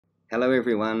Hello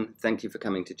everyone, thank you for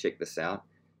coming to check this out.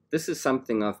 This is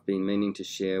something I've been meaning to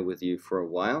share with you for a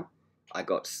while. I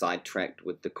got sidetracked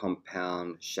with the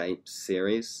compound shapes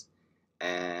series,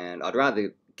 and I'd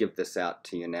rather give this out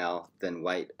to you now than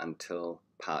wait until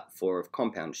part 4 of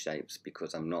compound shapes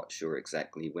because I'm not sure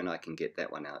exactly when I can get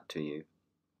that one out to you.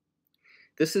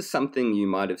 This is something you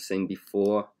might have seen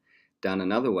before done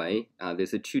another way.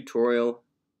 There's a tutorial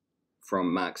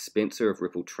from Mark Spencer of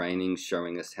Ripple Training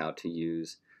showing us how to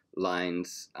use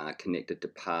lines connected to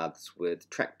paths with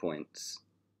track points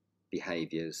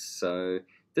behaviors. So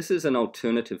this is an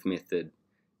alternative method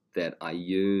that I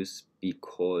use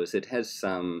because it has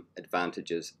some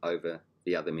advantages over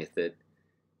the other method.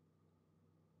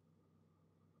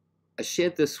 I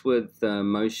shared this with the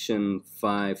Motion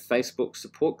 5 Facebook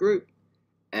support group,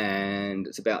 and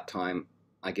it's about time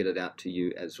I get it out to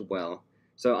you as well.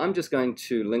 So I'm just going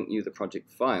to link you the project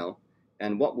file,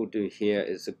 and what we'll do here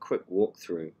is a quick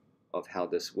walkthrough of how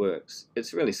this works.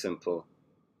 It's really simple.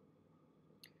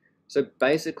 So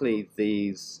basically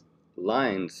these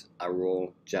lines are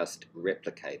all just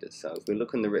replicators. So if we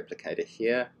look in the replicator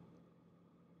here,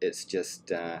 it's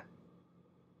just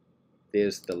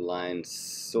there's the line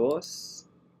source,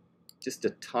 just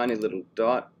a tiny little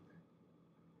dot,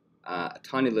 a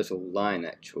tiny little line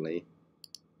actually,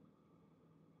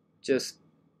 just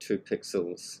 2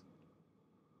 pixels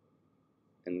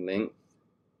in length,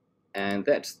 and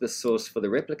that's the source for the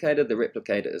replicator. The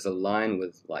replicator is a line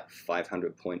with like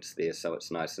 500 points there, so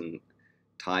it's nice and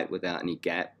tight without any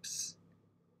gaps.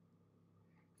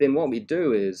 Then what we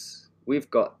do is we've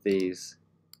got these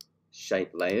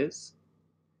shape layers.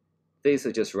 These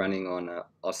are just running on an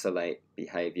oscillate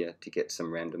behavior to get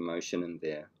some random motion in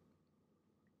there.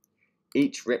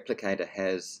 Each replicator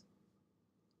has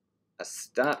a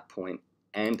start point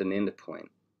and an end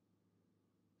point.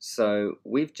 So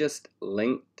we've just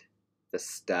linked the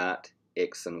start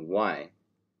X and Y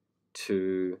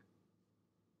to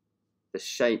the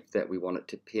shape that we want it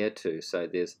to pair to. So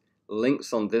there's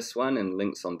links on this one and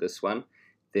links on this one.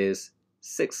 There's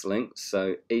 6 links,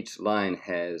 so each line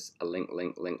has a link,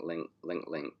 link, link, link, link,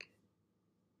 link.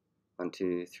 1,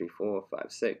 2, 3, 4, 5,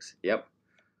 6. Yep.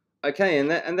 Okay,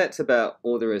 and that's about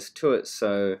all there is to it.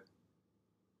 So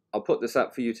I'll put this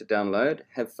up for you to download.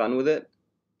 Have fun with it.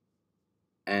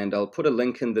 And I'll put a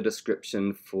link in the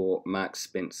description for Mark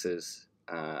Spencer's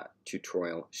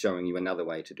tutorial showing you another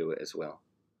way to do it as well.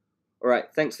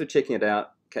 Alright, thanks for checking it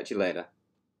out. Catch you later.